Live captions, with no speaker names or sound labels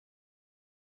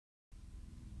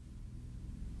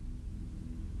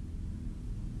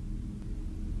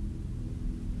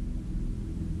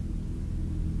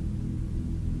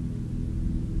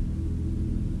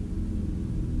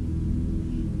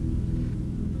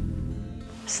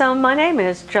So my name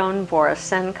is Joan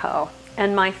Borysenko,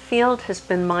 and my field has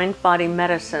been mind-body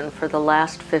medicine for the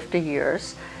last 50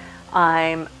 years.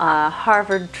 I'm a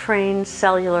Harvard-trained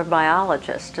cellular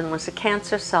biologist and was a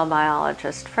cancer cell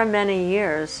biologist for many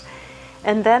years.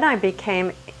 And then I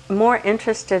became more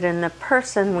interested in the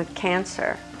person with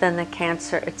cancer than the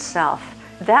cancer itself.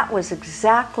 That was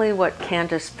exactly what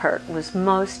Candace Pert was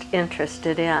most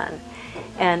interested in.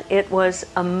 And it was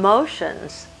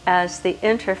emotions as the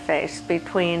interface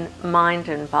between mind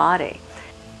and body.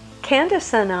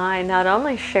 Candace and I not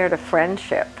only shared a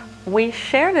friendship, we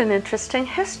shared an interesting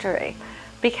history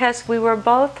because we were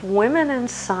both women in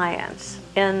science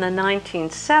in the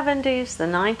 1970s, the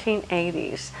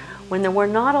 1980s, when there were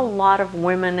not a lot of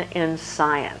women in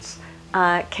science.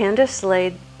 Candace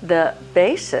laid the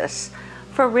basis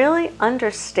for really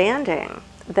understanding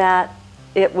that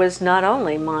it was not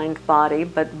only mind-body,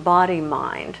 but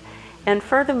body-mind. And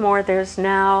furthermore, there's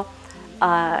now,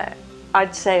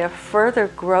 I'd say, a further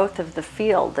growth of the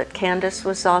field that Candace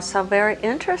was also very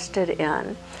interested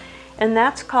in, and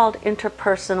that's called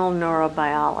interpersonal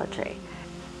neurobiology.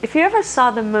 If you ever saw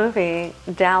the movie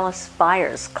Dallas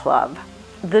Buyers Club,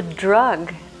 the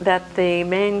drug that the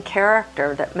main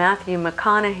character, that Matthew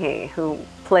McConaughey, who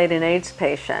played an AIDS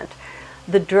patient,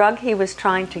 the drug he was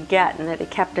trying to get and that he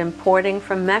kept importing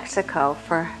from Mexico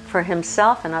for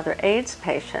himself and other AIDS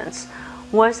patients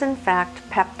was in fact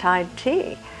peptide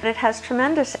T. It has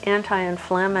tremendous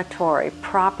anti-inflammatory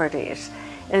properties,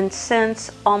 and since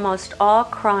almost all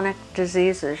chronic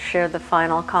diseases share the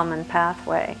final common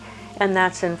pathway, and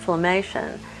that's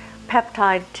inflammation,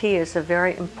 peptide T is a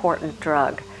very important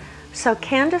drug. So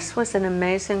Candace was an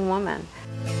amazing woman.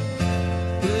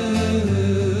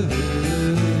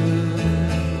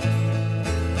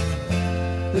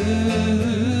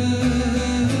 Ooh.